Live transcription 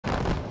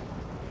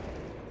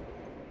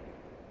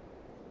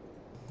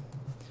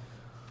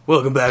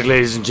Welcome back,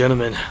 ladies and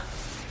gentlemen.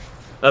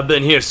 I've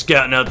been here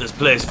scouting out this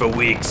place for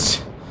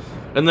weeks.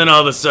 And then all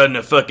of a sudden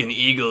a fucking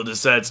eagle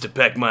decides to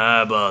peck my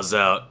eyeballs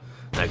out.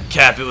 I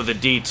cap it with a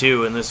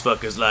D2 and this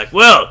fucker's like,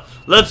 well,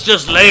 let's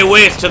just lay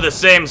waste to the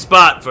same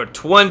spot for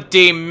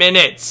 20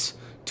 minutes.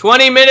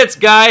 20 minutes,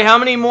 guy. How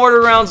many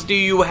mortar rounds do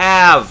you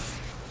have?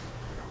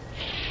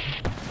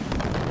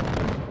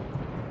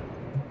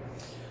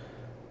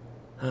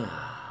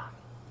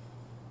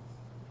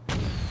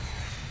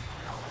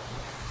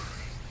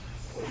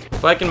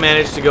 If I can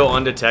manage to go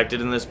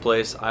undetected in this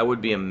place, I would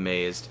be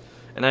amazed.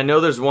 And I know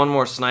there's one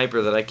more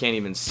sniper that I can't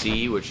even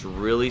see, which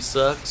really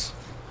sucks.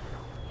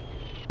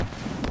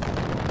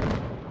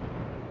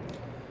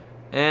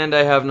 And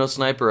I have no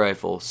sniper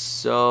rifle,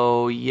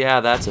 so yeah,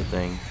 that's a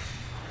thing.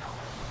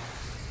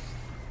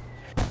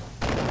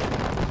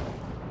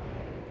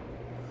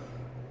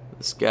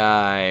 This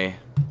guy.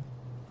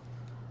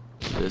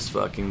 This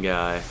fucking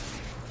guy.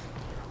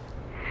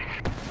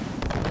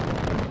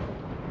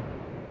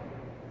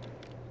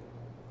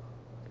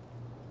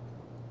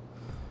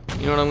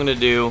 You know what I'm gonna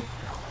do?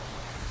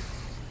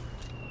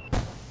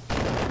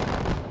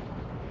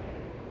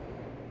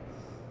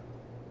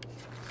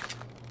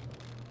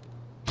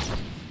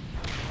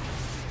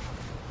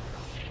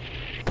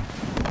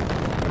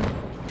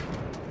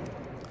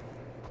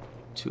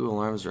 Two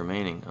alarms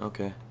remaining.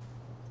 Okay.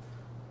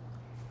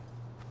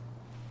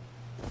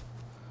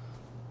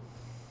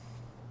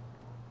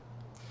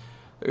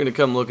 They're gonna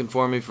come looking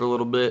for me for a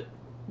little bit,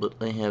 but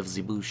I have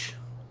the bush.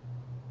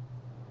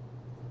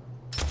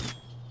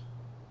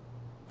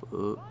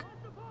 Fuck.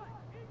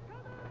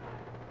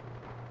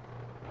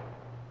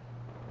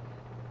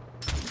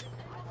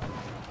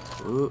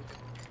 Fuck.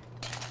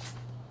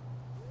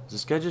 Is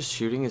this guy just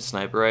shooting his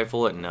sniper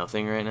rifle at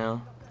nothing right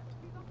now?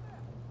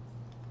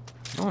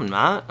 No, I'm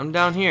not. I'm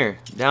down here.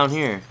 Down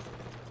here.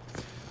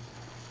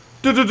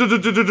 Drop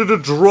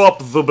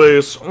the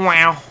bass.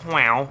 Wow,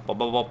 wow.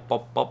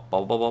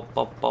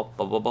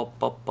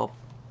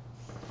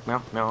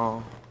 Meow,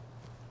 meow.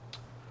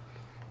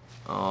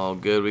 Oh,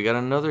 good. We got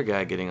another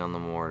guy getting on the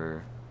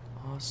mortar.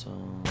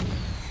 Awesome.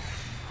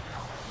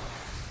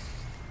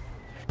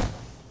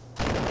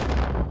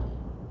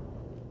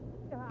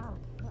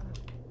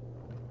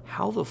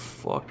 How the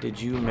fuck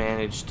did you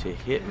manage to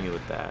hit me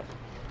with that?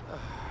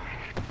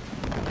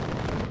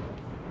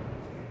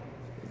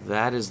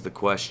 That is the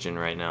question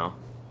right now.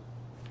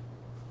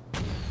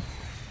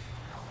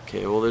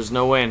 Okay, well, there's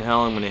no way in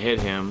hell I'm gonna hit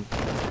him.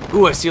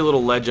 Ooh, I see a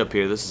little ledge up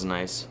here. This is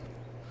nice.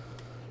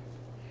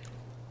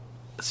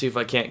 Let's see if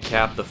I can't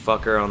cap the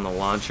fucker on the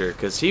launcher,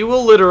 because he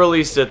will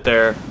literally sit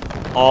there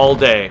all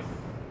day.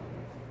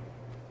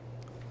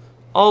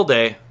 All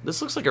day.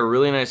 This looks like a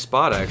really nice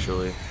spot,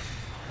 actually.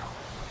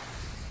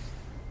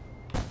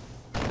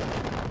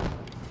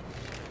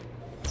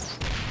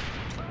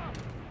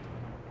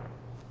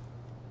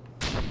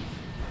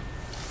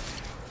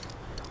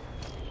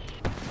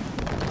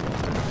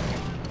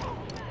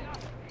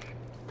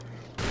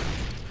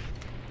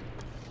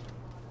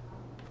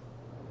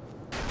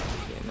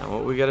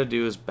 What we gotta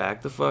do is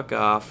back the fuck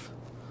off.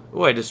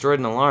 Oh, I destroyed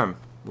an alarm.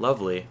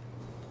 Lovely.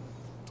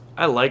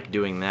 I like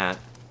doing that.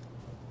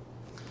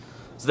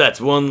 So that's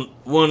one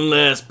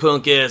last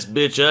punk ass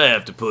bitch I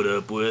have to put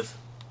up with.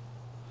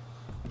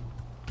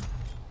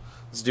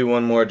 Let's do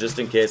one more just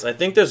in case. I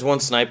think there's one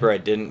sniper I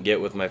didn't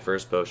get with my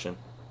first potion.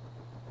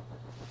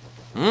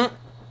 Anyone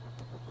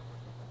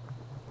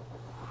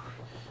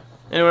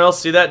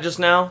else see that just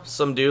now?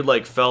 Some dude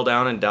like fell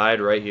down and died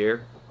right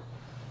here.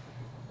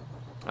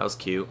 That was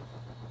cute.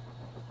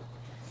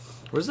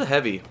 Where's the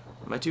heavy?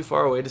 Am I too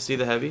far away to see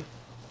the heavy?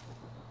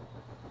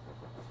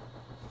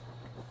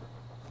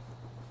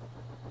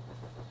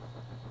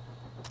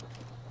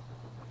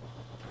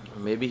 Or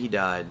maybe he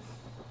died.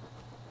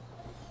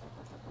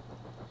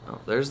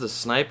 Oh, there's the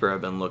sniper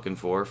I've been looking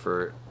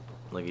for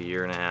like a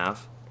year and a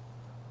half.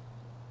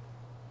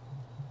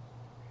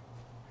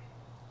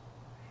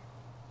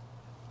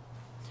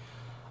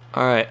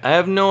 Alright, I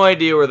have no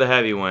idea where the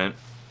heavy went,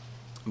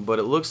 but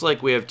it looks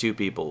like we have two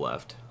people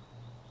left.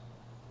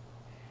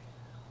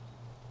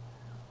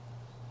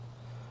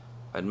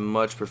 I'd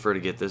much prefer to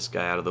get this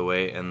guy out of the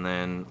way, and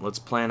then let's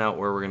plan out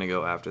where we're going to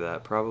go after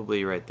that.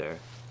 Probably right there.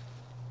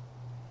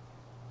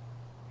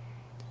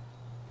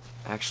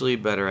 Actually,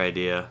 better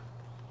idea.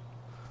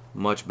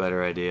 Much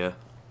better idea.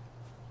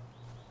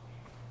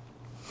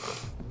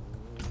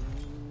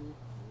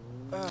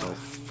 Oh,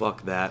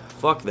 fuck that.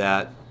 Fuck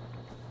that.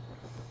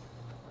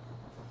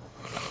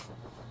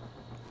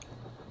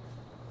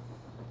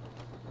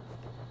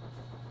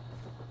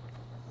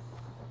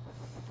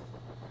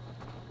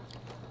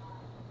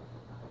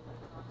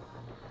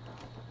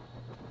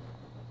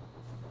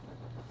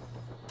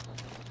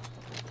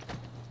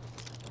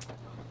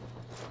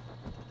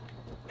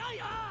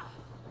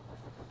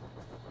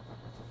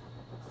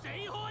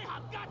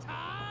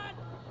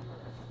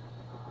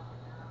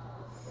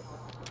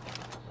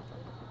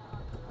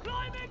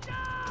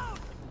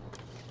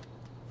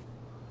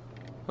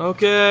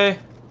 Okay.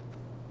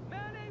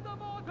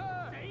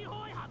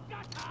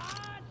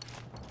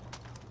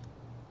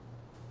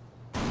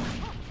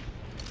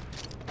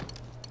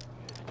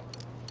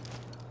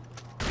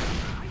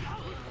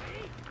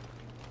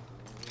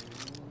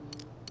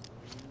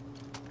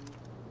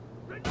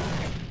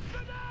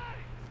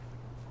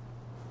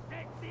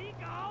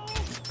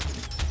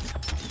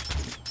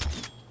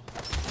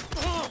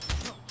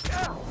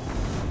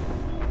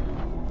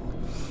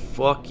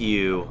 Fuck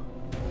you.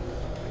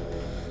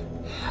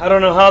 I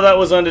don't know how that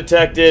was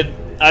undetected.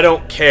 I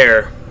don't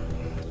care.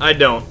 I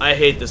don't. I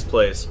hate this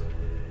place.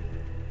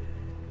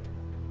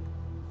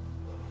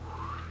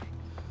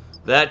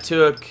 That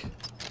took...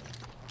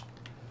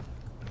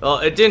 Well,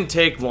 it didn't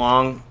take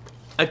long.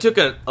 I took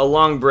a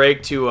long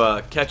break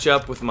to catch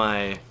up with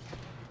my...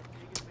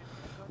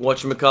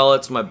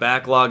 whatchamacallits, my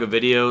backlog of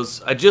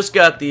videos. I just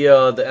got the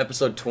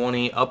episode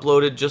 20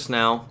 uploaded just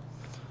now.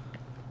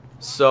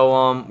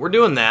 So, we're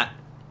doing that.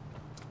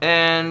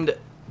 And...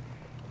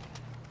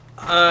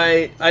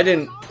 I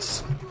didn't...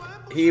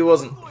 He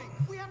wasn't...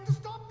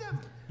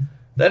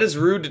 That is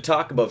rude to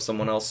talk above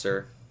someone else,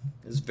 sir.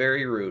 It's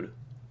very rude.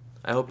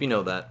 I hope you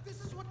know that.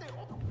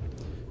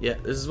 Yeah,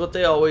 this is what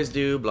they always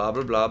do. Blah,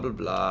 blah, blah, blah,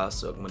 blah.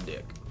 Suck my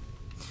dick.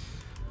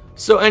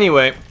 So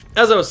anyway,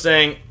 as I was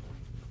saying,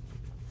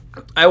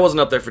 I wasn't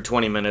up there for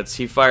 20 minutes.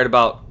 He fired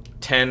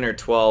about 10 or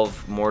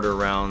 12 mortar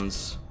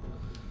rounds.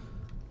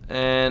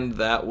 And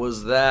that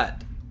was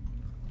that.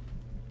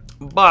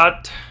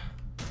 But...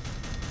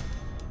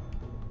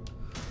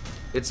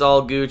 it's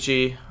all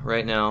Gucci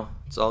right now.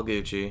 It's all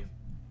Gucci.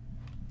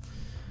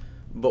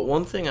 But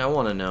one thing I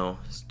want to know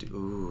is...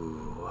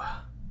 ooh...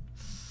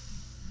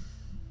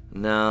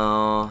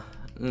 No,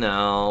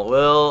 no.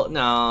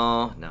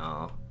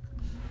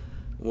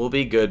 We'll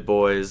be good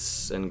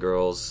boys and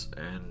girls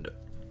and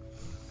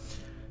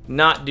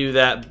not do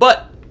that.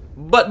 But,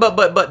 what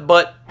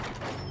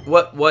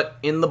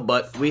in the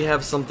butt? We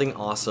have something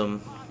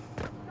awesome.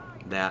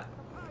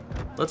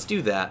 Let's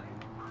do that.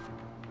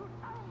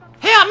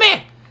 Help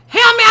me!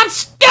 Help me, I'm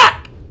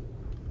stuck!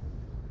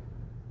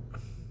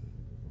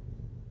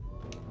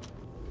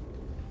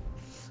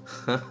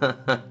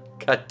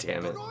 God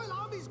damn it.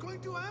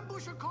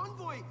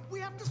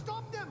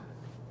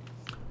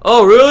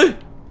 Oh, really?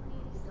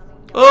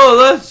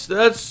 Oh,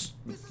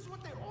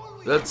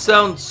 that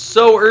sounds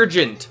so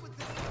urgent.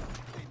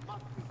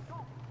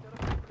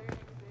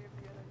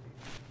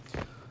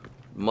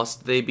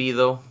 Must they be,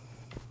 though?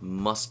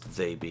 Must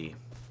they be?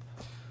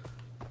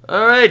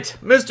 Alright,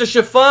 Mr.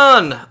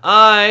 Chiffon,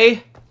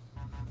 I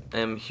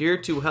am here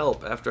to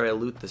help after I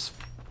loot this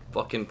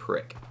fucking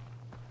prick.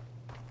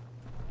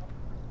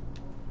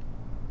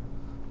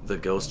 The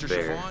ghost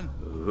bear.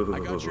 Chiffon, I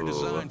got your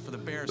design for the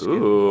bear skin.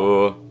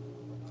 Ooh.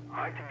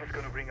 I think it's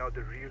gonna bring out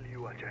the real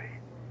you, Ajay.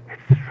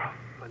 It's rough,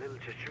 a little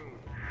jejune,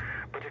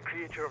 but a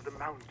creature of the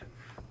mountains,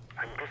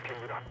 and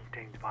bristling with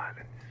untamed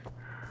violence.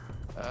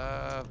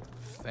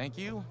 Thank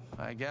you.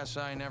 I guess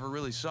I never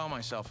really saw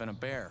myself in a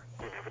bear.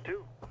 You never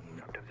do.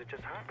 Sometimes it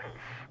just happens.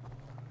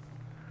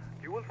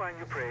 You will find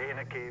your prey in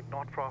a cave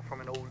not far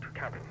from an old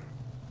cabin.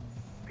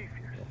 Be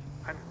fierce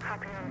and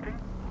happy hunting.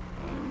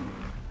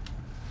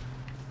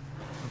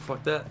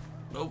 Fuck that.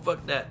 No,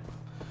 fuck that.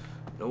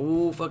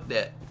 No, fuck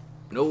that.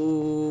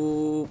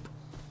 Nope.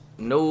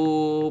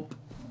 Nope.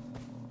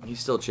 He's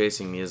still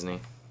chasing me, isn't he?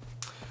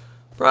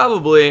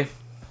 Probably.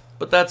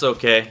 But that's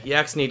okay.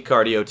 Yaks need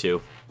cardio,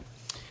 too.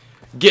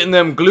 Getting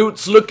them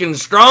glutes looking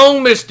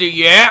strong, Mr.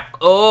 Yak.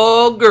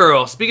 Oh,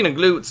 girl. Speaking of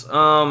glutes,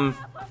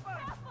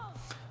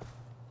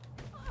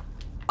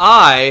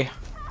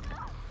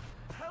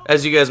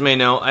 as you guys may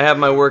know, I have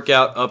my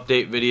workout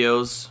update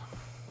videos.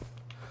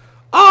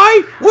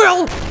 I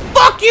will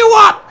fuck you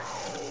up!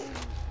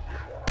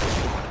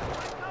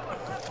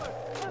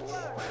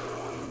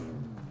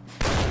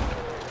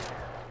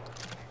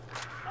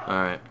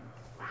 Alright.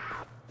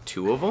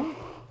 2 of them?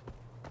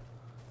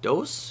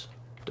 Dos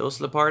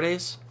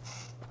Leopardes?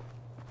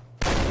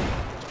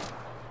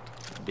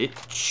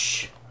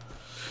 Bitch.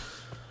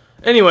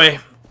 Anyway,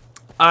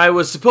 I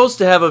was supposed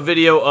to have a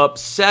video up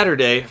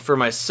Saturday for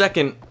my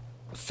second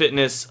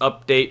fitness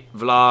update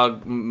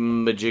vlog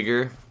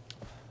majigger,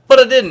 but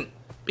I didn't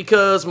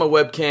because my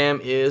webcam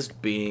is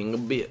being a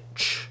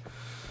bitch.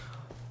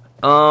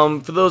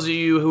 For those of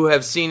you who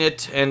have seen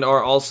it and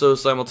are also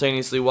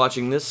simultaneously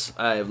watching this,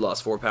 I've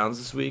lost 4 pounds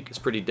this week. It's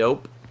pretty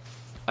dope.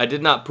 I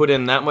did not put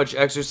in that much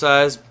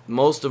exercise.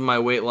 Most of my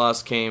weight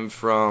loss came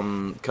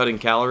from cutting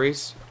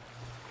calories.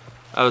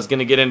 I was going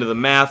to get into the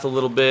math a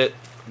little bit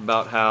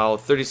about how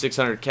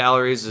 3,600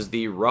 calories is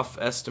the rough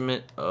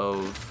estimate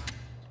of...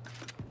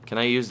 Can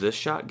I use this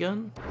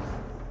shotgun?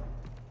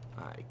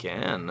 I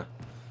can.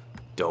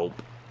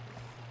 Dope.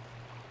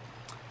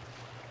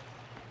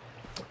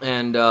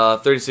 And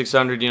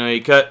 3,600, you know,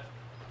 you cut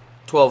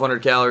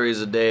 1,200 calories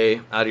a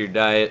day out of your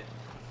diet.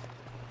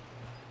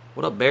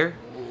 What up, bear?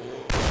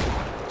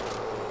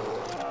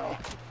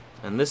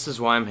 And this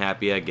is why I'm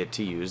happy I get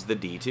to use the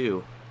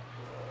D2.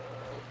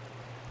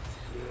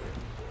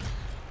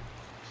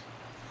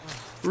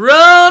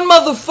 Run,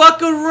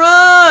 motherfucker,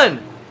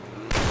 run!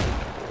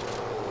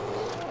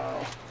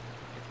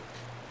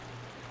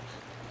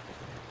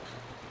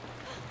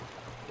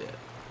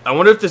 I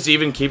wonder if this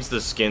even keeps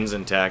the skins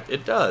intact.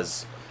 It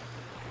does.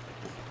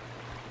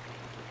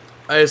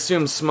 I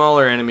assume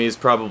smaller enemies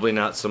probably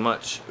not so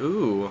much.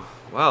 Ooh,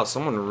 wow,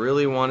 someone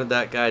really wanted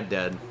that guy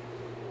dead.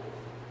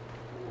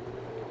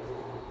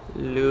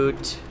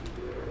 Loot.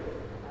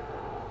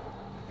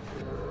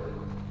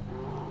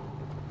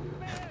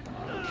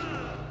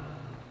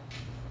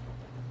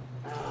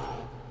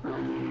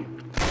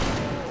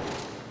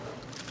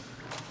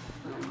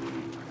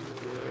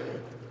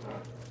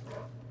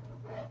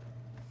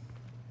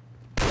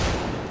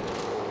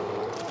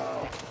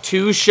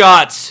 2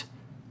 shots.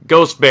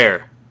 Ghost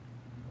Bear.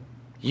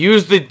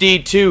 Use the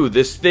D2.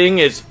 This thing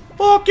is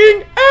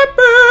fucking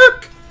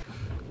epic.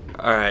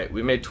 Alright,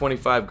 we made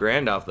 25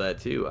 grand off that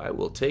too. I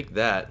will take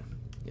that.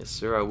 Yes,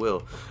 sir, I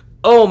will.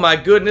 Oh my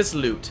goodness,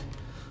 loot.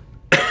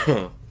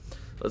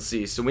 Let's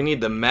see. So we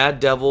need the Mad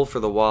Devil for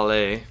the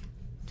Wale.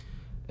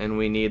 And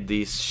we need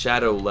the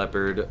Shadow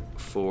Leopard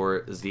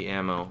for the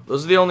ammo.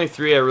 Those are the only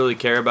 3 I really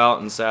care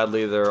about, and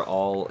sadly they're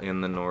all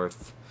in the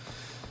north.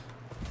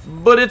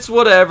 But it's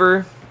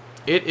whatever.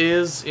 It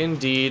is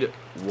indeed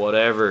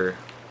whatever.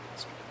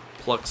 Let's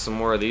pluck some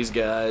more of these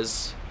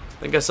guys.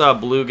 I think I saw a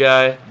blue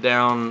guy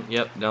down,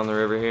 yep, down the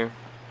river here.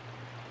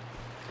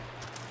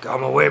 Got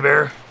him away,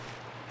 bear.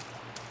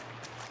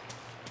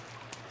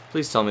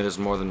 Please tell me there's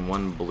more than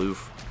one blue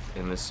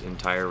in this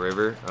entire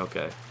river.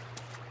 Okay.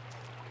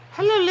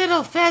 Hello,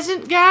 little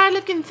pheasant guy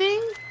looking thing.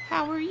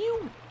 How are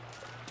you?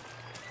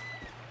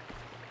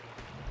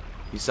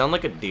 You sound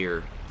like a deer.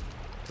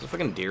 Is that a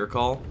fucking deer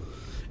call?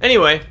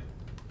 Anyway,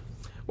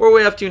 where are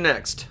we up to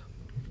next?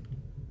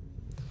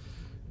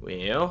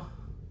 Well,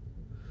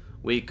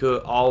 we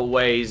could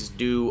always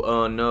do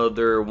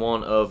another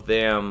one of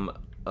them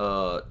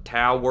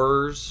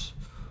towers,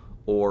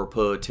 or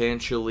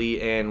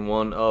potentially in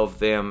one of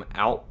them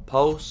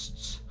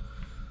outposts.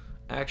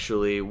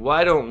 Actually,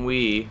 why don't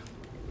we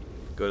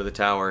go to the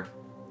tower?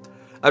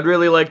 I'd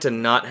really like to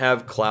not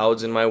have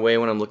clouds in my way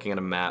when I'm looking at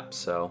a map,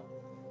 so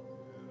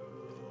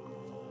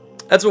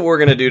that's what we're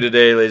gonna do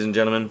today, ladies and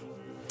gentlemen.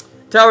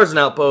 Towers and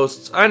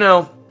outposts. I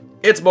know,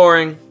 it's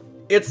boring.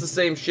 It's the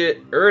same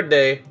shit every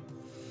day.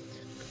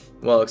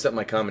 Well, except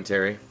my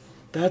commentary.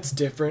 That's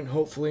different.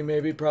 Hopefully,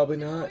 maybe, probably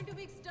not.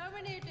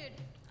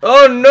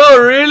 Oh no,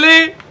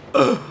 really?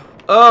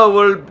 Oh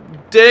well,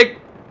 take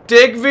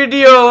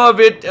video of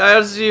it.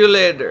 I'll see you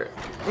later.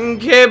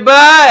 Okay,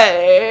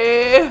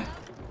 bye.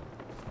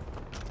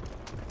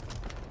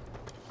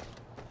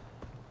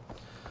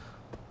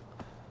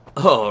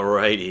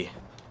 Alrighty.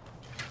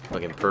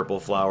 Fucking purple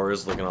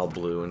flowers, looking all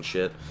blue and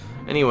shit.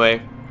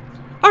 Anyway.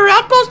 Our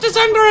outpost is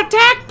under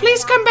attack.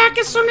 Please come back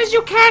as soon as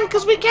you can,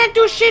 because we can't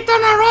do shit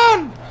on our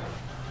own.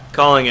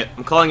 Calling it.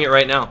 I'm calling it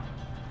right now.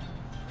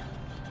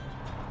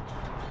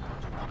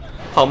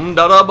 Hum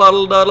da da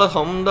buddle da da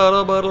hum da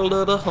da buddle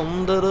da da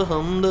hum da da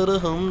hum da da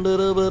hum da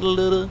da buddle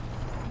da da.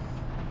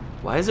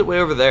 Why is it way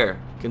over there?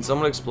 Can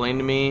someone explain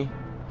to me?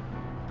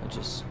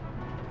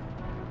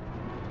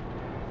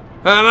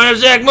 Hi, my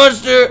name's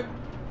Zachmunzter,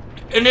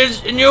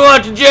 and you're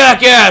watching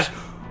Jackass.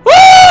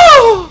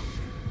 Woo!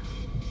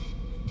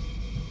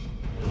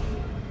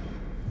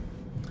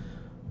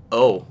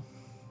 Oh.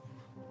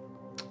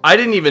 I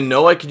didn't even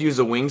know I could use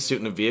a wingsuit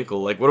in a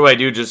vehicle. Like, what do I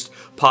do? Just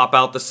pop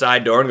out the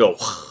side door and go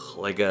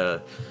like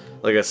a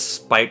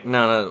spike?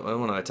 No, what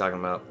am I talking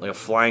about? Like a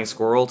flying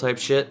squirrel type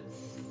shit?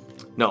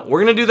 No,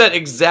 we're gonna do that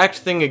exact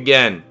thing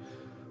again,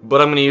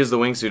 but I'm gonna use the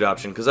wingsuit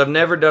option because I've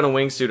never done a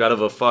wingsuit out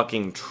of a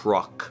fucking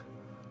truck.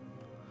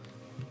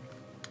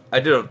 I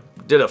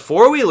did a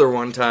four-wheeler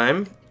one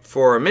time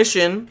for a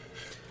mission,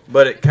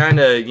 but it kind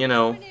of, you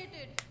know.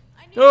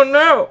 Oh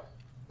no!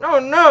 Oh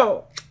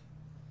no!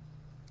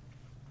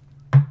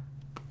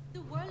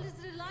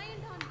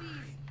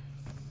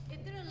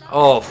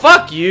 Oh,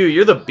 fuck you.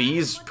 You're the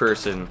bees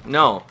person.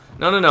 No.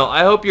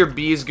 I hope your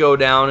bees go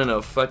down in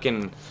a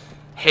fucking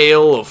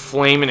hail of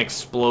flaming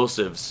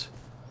explosives.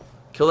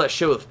 Kill that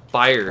shit with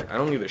fire. I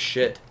don't give a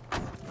shit.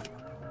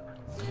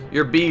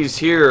 Your bees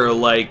here are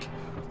like,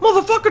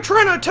 motherfucker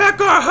trying to attack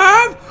our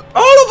hive?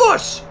 All of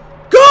us!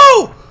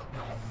 Go!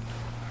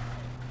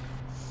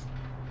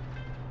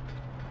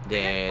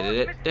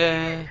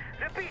 Da-da-da-da.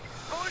 Repeat,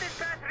 hold it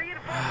fast,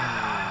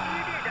 reinforcements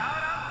needed.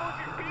 Our outpost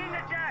is being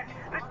attacked.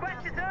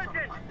 Request is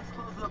urgent.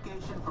 Undisclosed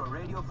location for a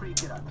radio free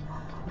killer.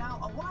 Now,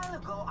 a while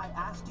ago, I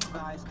asked you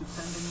guys to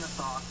send in your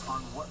thoughts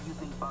on what you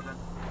think bugger.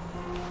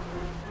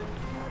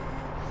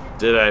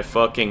 Did I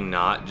fucking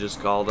not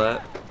just call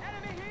that?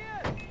 Enemy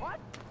here! What?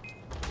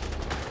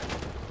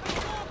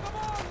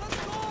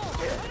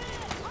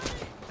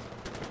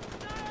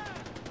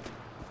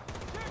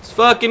 Let's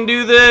fucking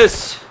do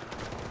this!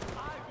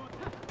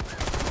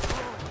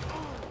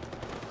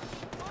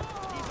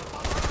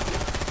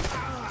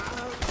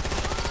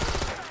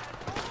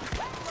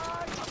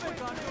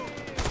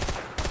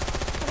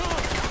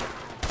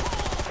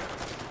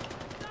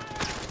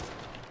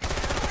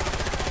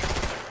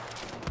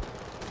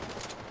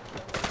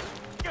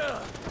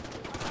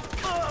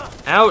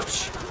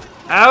 Ouch!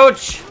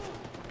 Ouch!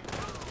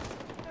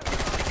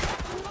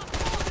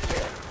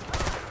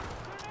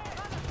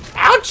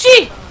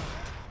 Ouchie!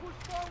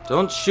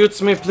 Don't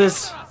shoot me,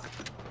 please.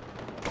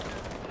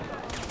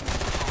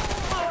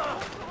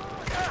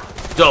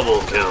 Double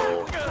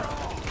kill.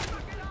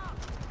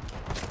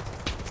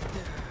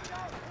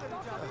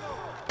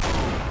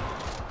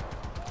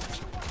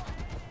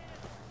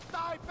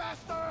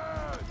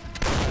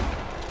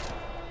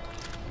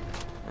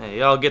 Hey,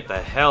 y'all get the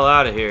hell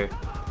out of here.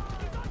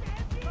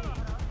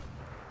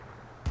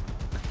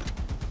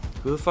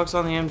 Who the fuck's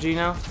on the MG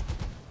now?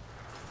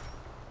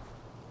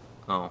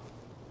 Oh.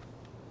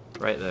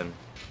 Right then.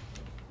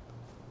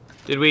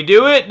 Did we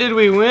do it? Did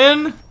we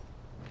win?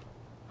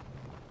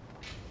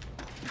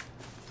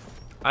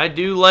 I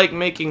do like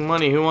making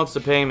money. Who wants to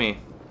pay me?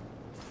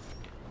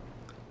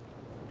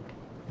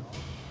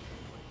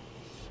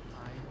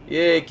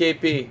 Yay,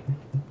 KP. Hey,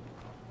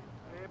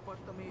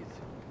 Patamiz.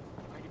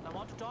 I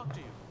want to talk to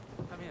you.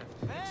 Come here.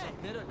 Hey,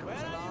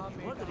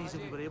 you're the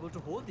reason we were able to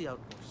hold the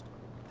outpost.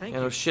 Thank Yeah,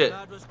 you. no shit.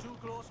 That was too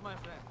close, my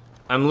friend.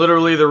 I'm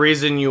literally the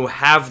reason you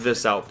have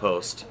this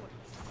outpost.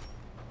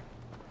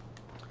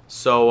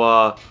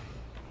 So,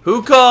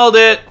 who called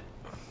it?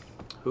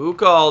 Who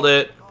called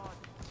it?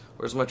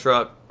 Where's my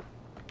truck?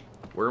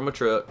 Where's my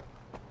truck?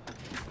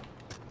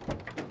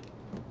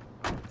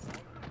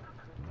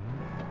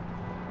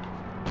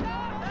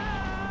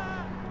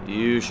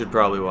 You should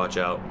probably watch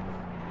out.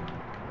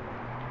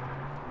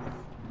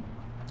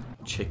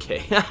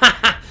 Chick-A.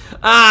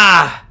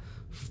 Ah!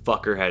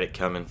 Fucker had it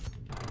coming.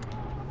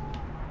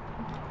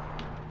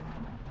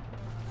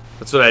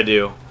 That's what I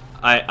do.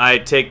 I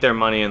take their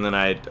money and then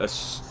I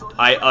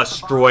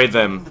destroy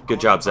them. Good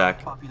job,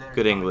 Zach.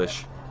 Good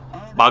English.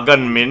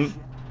 Baganmin.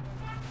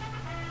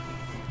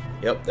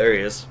 Yep, there he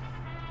is.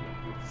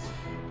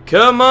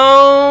 Come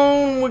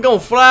on, we're gonna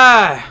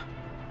fly.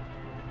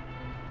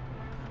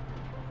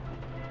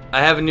 I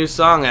have a new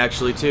song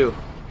actually too.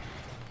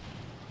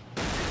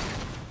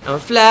 I'll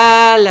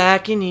fly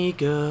like an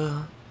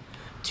eagle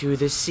to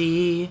the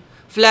sea.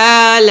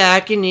 Fly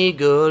like an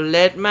eagle,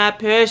 let my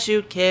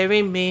parachute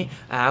carry me.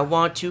 I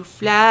want to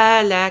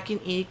fly like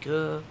an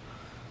eagle.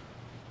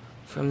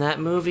 From that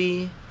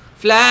movie,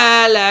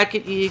 Fly Like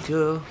an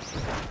Eagle.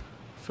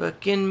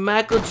 Fucking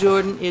Michael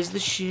Jordan is the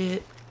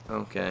shit.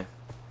 Okay.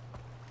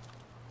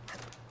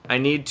 I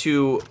need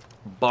to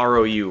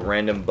borrow you,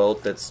 random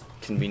boat that's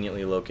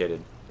conveniently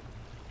located.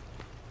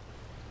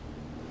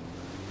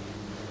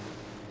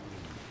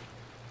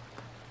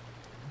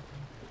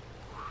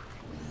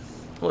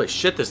 Holy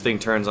shit, this thing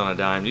turns on a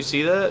dime. Do you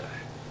see that?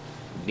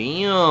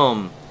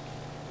 Damn.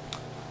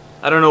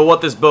 I don't know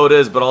what this boat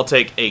is, but I'll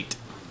take 8.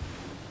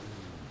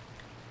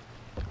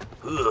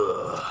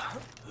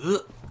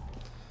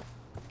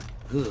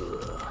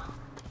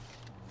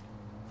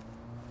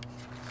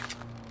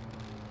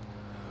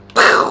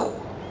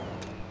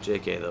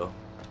 JK though.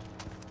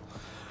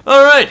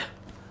 Alright.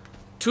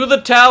 To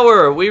the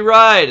tower we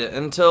ride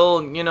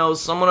until, you know,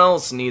 someone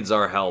else needs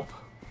our help.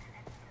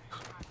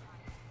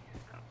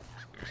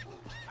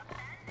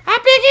 How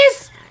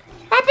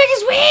big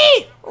is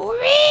we?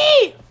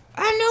 We!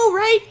 I know,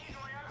 right?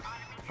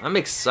 I'm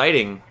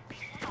exciting.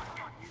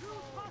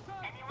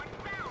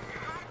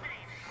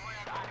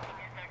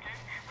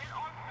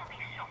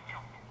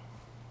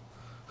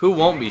 Who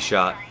won't be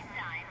shot?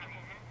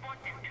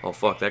 Oh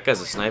fuck, that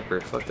guy's a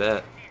sniper. Fuck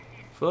that.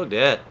 Fuck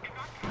that.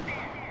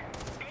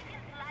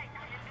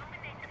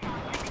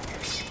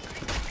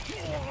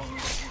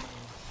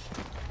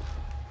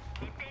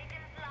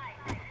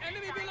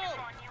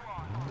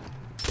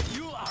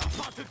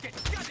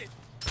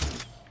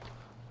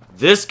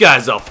 This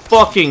guy's a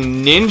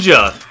fucking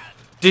ninja.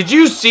 Did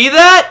you see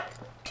that?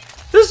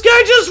 This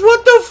guy just,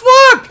 what the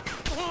fuck?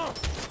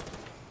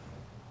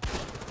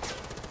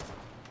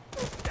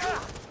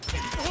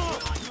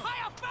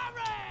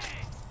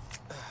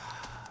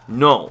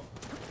 No.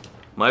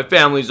 My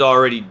family's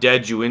already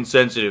dead, you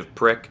insensitive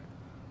prick.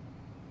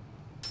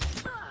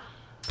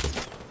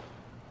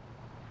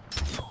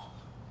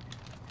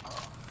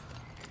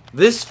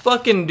 This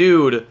fucking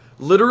dude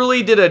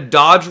literally did a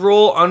dodge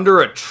roll under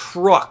a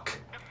truck.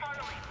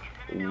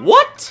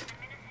 What?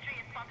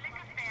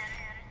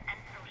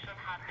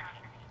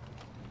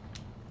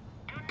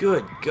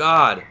 Good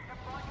God.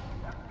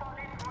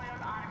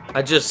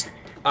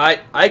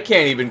 I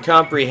can't even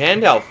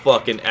comprehend how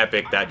fucking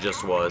epic that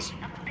just was.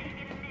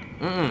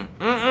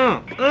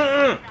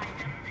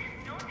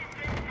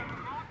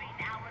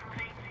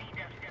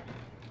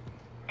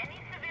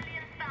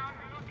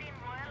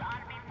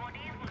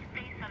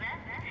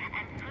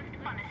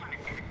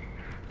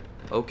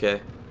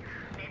 Okay.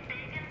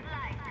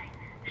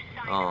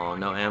 Oh,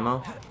 no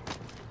ammo?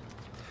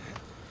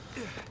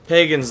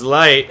 Pagan's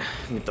light.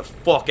 Get the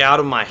fuck out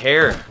of my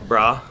hair,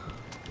 brah.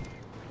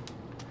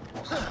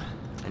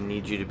 I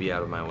need you to be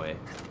out of my way.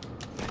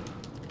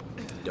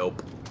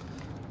 Dope.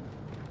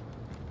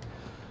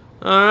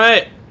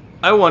 Alright.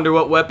 I wonder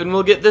what weapon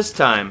we'll get this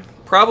time.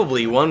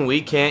 Probably one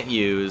we can't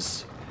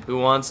use. Who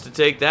wants to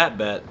take that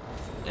bet?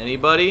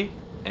 Anybody?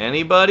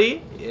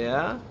 Anybody?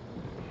 Yeah?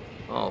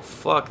 Oh,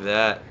 fuck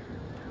that.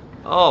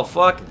 Oh,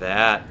 fuck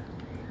that.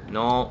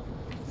 No.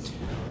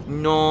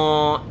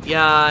 No.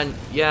 Yeah,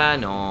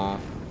 no.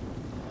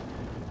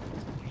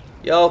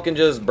 Y'all can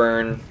just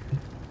burn.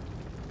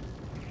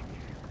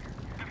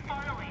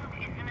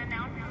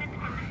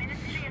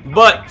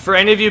 But for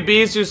any of you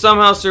bees who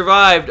somehow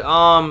survived,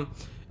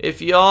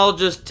 if y'all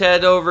just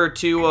head over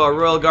to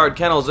Royal Guard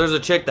Kennels, there's a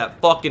chick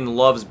that fucking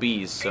loves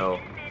bees, so.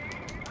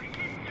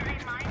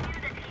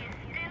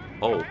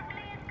 Oh.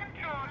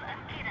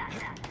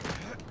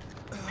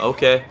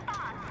 Okay.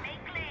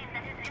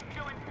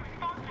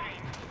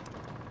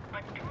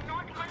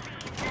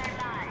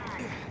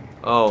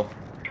 Oh.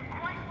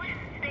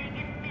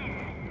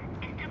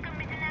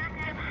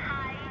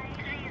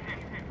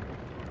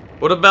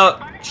 What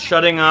about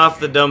shutting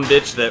off the dumb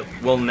bitch that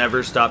will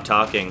never stop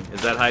talking?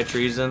 Is that high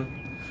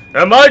treason?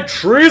 Am I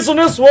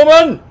treasonous,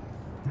 woman?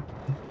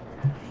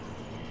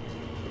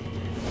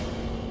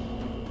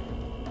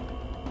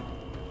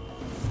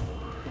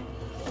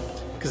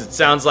 Because it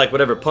sounds like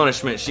whatever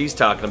punishment she's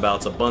talking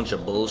about is a bunch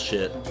of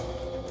bullshit.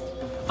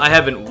 I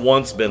haven't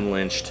once been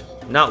lynched.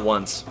 Not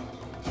once.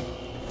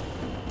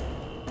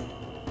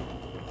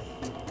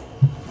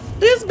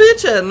 This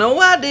bitch had no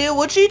idea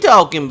what she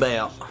talking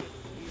about.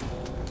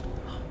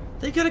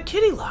 They got a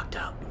kitty locked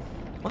up.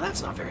 Well,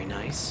 that's not very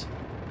nice.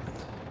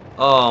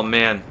 Oh,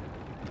 man.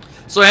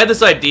 So I had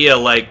this idea,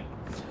 like,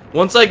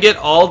 once I get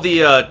all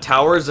the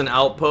towers and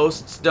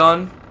outposts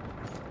done,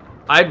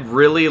 I'd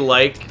really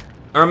like,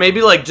 or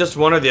maybe like just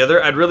one or the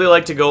other, I'd really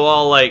like to go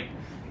all like,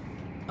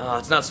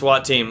 it's not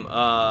SWAT team,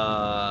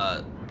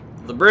 the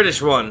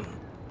British one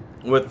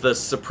with the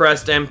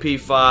suppressed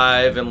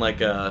MP5 and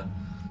like a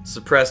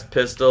suppressed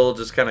pistol,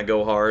 just kind of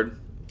go hard.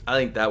 I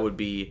think that would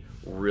be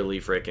really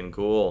freaking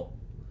cool.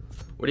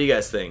 What do you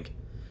guys think?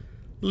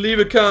 Leave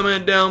a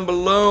comment down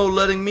below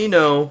letting me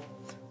know.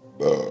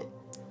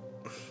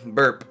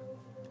 Burp.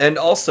 And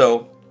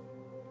also,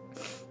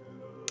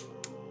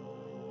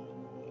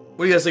 what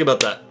do you guys think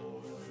about that?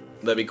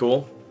 That'd be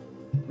cool.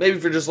 Maybe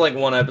for just like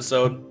one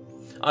episode.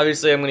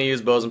 Obviously, I'm going to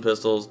use bows and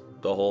pistols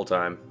the whole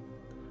time.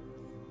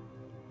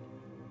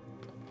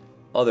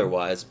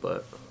 Otherwise,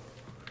 but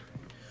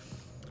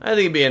I think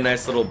it'd be a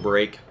nice little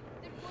break.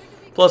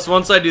 Plus,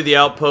 once I do the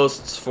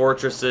outposts,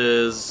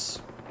 fortresses,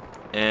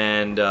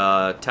 and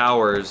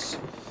towers,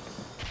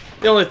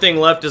 the only thing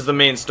left is the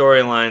main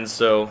storyline,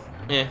 so,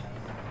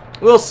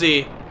 we'll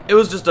see. It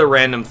was just a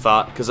random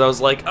thought, because I was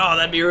like, oh,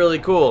 that'd be really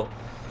cool.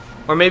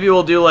 Or maybe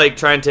we'll do, like,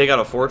 try and take out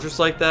a fortress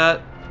like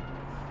that.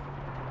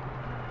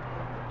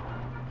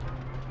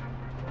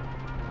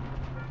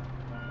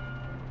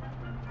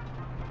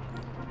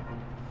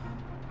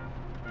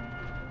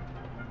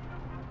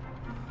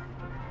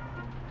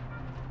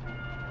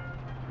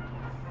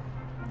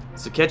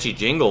 It's a catchy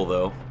jingle,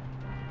 though.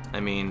 I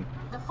mean...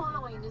 The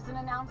following is an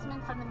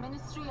announcement from the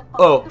Ministry of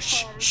Oh, Public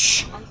shh, Affairs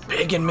shh. and Social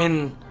Bacon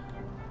Min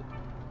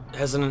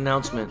has an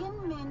announcement.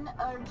 Bacon Min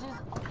urges...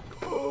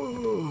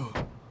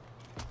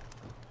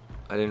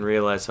 I didn't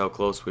realize how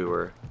close we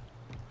were.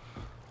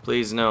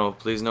 Please no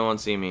one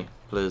see me.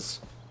 Please.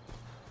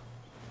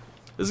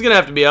 This is gonna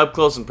have to be up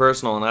close and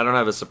personal, and I don't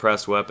have a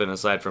suppressed weapon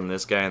aside from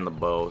this guy and the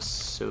bow,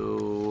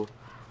 so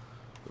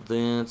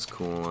that's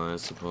cool, I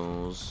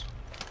suppose.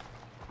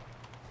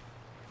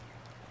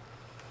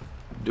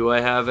 Do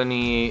I have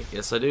any?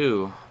 Yes, I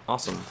do.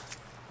 Awesome.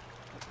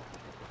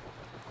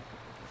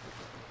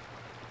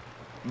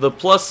 The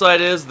plus side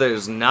is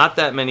there's not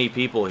that many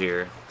people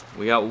here.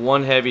 We got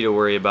one heavy to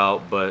worry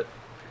about, but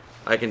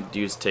I can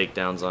use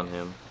takedowns on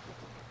him.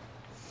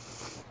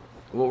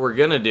 What we're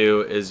gonna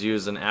do is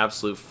use an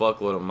absolute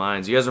fuckload of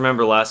mines. You guys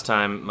remember last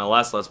time, my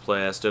last Let's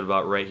Play, I stood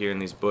about right here in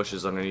these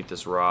bushes underneath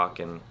this rock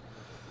and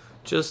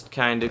just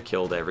kind of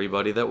killed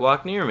everybody that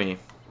walked near me.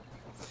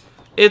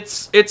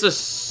 It's a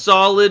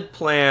solid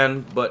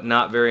plan, but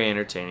not very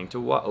entertaining to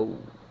watch. Oh.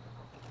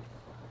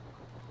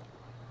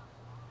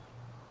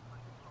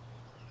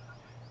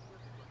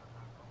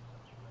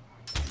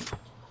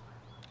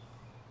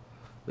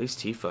 At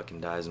least he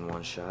fucking dies in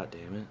one shot,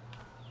 damn it.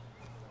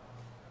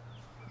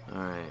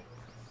 Alright.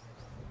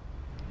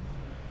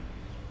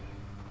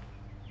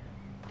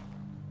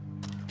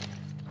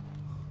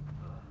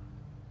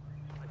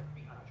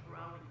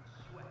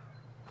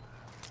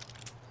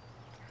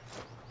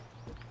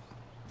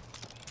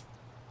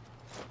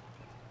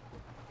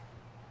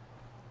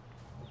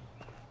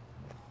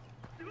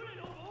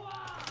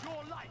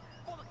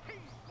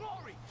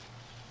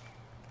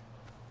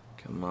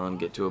 Come on,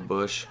 get to a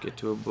bush, get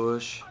to a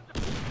bush.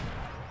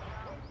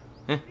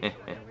 Hey,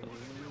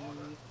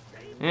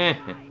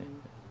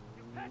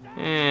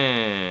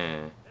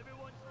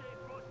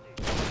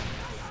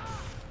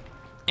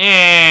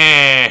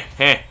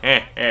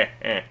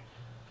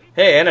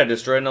 and I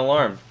destroyed an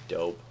alarm.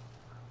 Dope.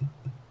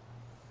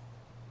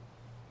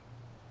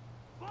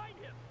 Find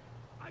him.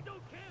 I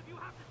don't care if you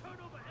have to turn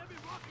over every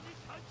rock in this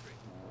country.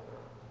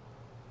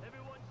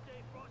 Everyone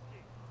stay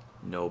frosty.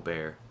 No,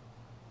 Bear.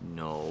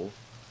 No.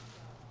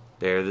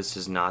 Bear, this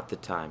is not the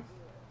time.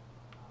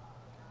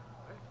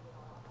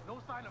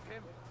 No sign of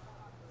him.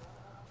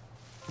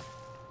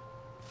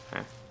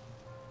 Huh.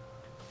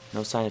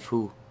 No sign of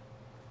who?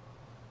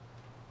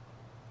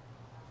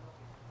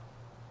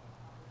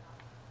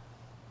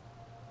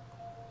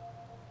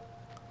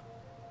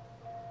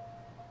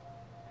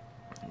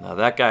 Now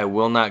that guy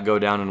will not go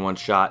down in one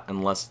shot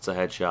unless it's a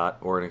headshot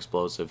or an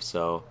explosive,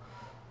 so...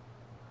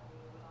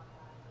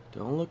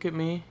 Don't look at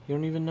me. You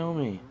don't even know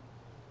me.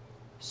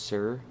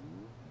 Sir?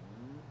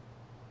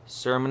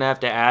 Sir, I'm gonna have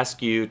to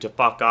ask you to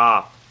fuck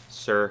off,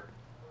 sir.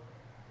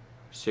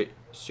 Sir.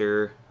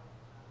 Sir.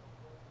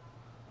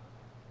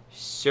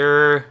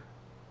 Sir.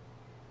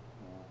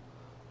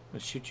 I'll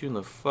shoot you in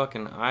the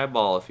fucking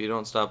eyeball if you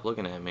don't stop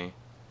looking at me.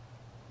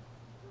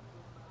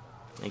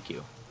 Thank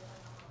you.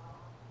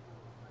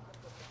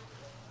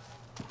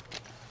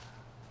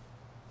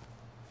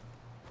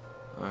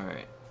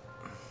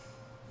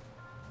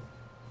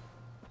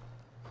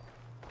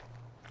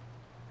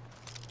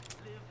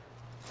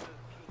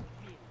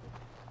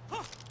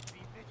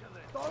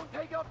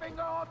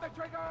 the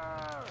trigger!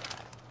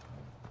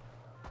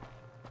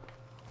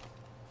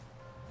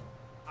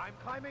 I'm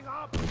climbing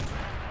up.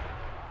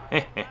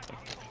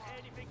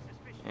 Anything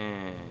suspicious?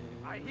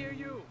 I hear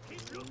you.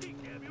 Keep looking,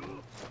 damn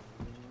you.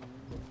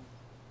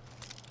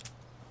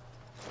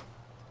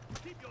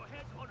 Keep your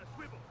head on a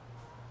swivel.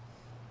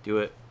 Do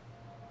it.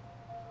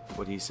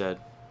 What he said.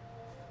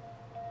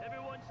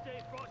 Everyone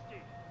stay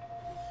frosty.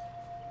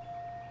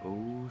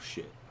 Oh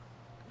shit.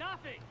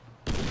 Nothing.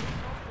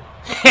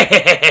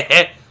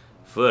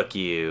 Fuck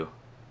you.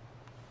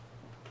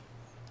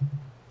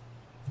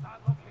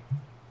 Start looking.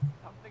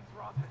 Something's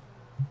rotten.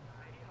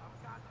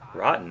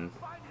 Rotten?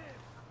 Find him.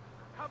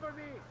 Cover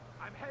me.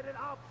 I'm headed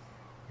up.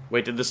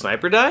 Wait, did the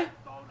sniper die?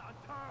 Stone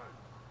unturned.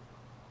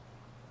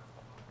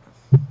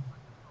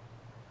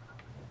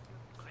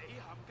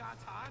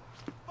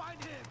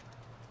 Find him.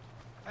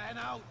 Fan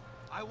out.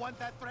 I want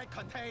that threat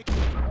contained.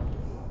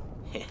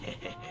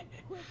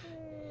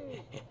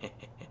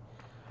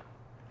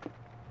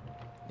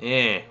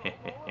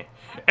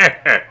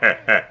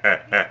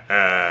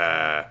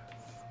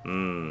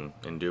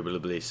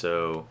 Indubitably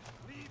so.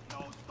 Leave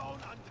no stone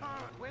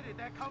unturned. Where did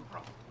that come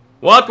from?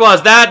 What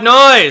was that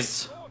noise?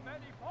 So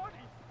many bodies.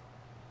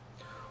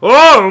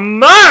 Oh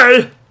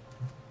my!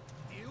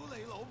 You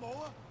lay low,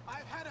 Moa.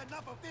 I've had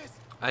enough of this.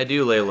 I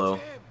do lay low.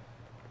 That's him.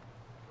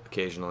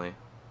 Occasionally.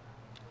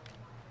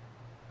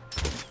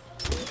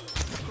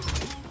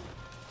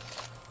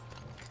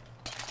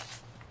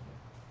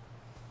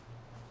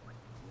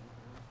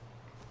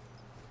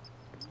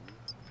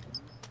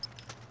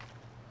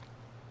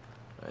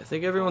 I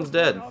think everyone's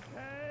dead. Okay.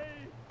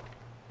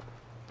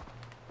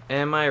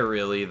 Am I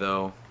really,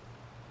 though?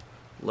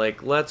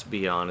 Like, let's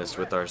be honest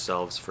with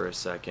ourselves for a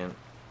second.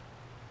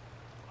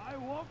 I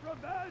want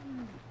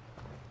revenge.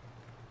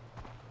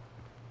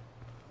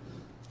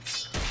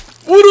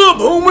 What up,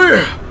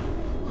 homie?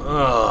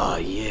 Oh,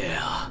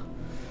 yeah.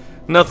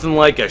 Nothing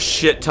like a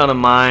shit ton of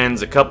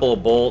mines, a couple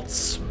of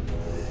bolts,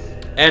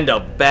 and a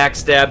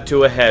backstab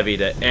to a heavy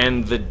to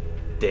end the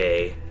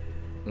day.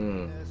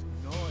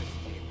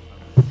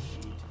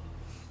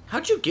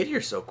 How'd you get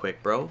here so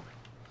quick, bro?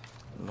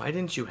 Why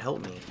didn't you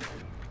help me?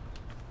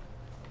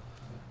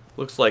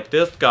 Looks like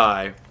this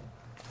guy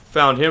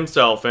found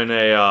himself in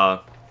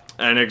a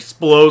an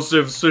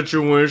explosive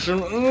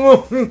situation.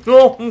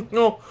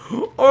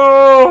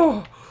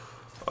 Oh,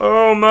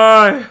 oh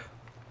my.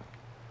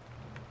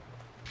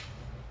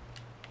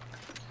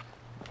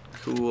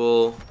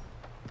 Cool.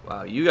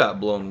 Wow, you got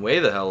blown way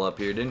the hell up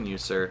here, didn't you,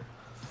 sir?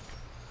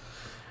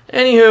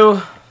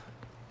 Anywho,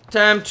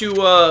 time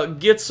to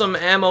get some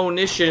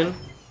ammunition.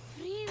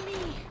 Really?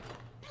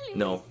 Please.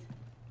 No.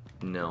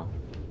 No.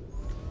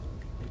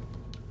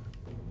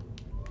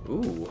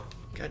 Ooh.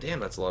 Goddamn,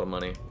 that's a lot of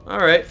money.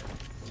 Alright.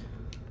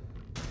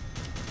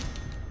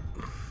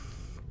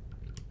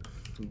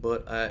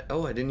 But I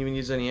didn't even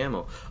use any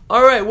ammo.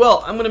 Alright,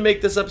 well, I'm gonna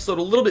make this episode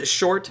a little bit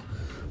short,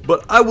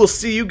 but I will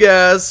see you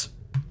guys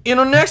in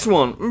our next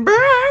one.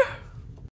 Bye!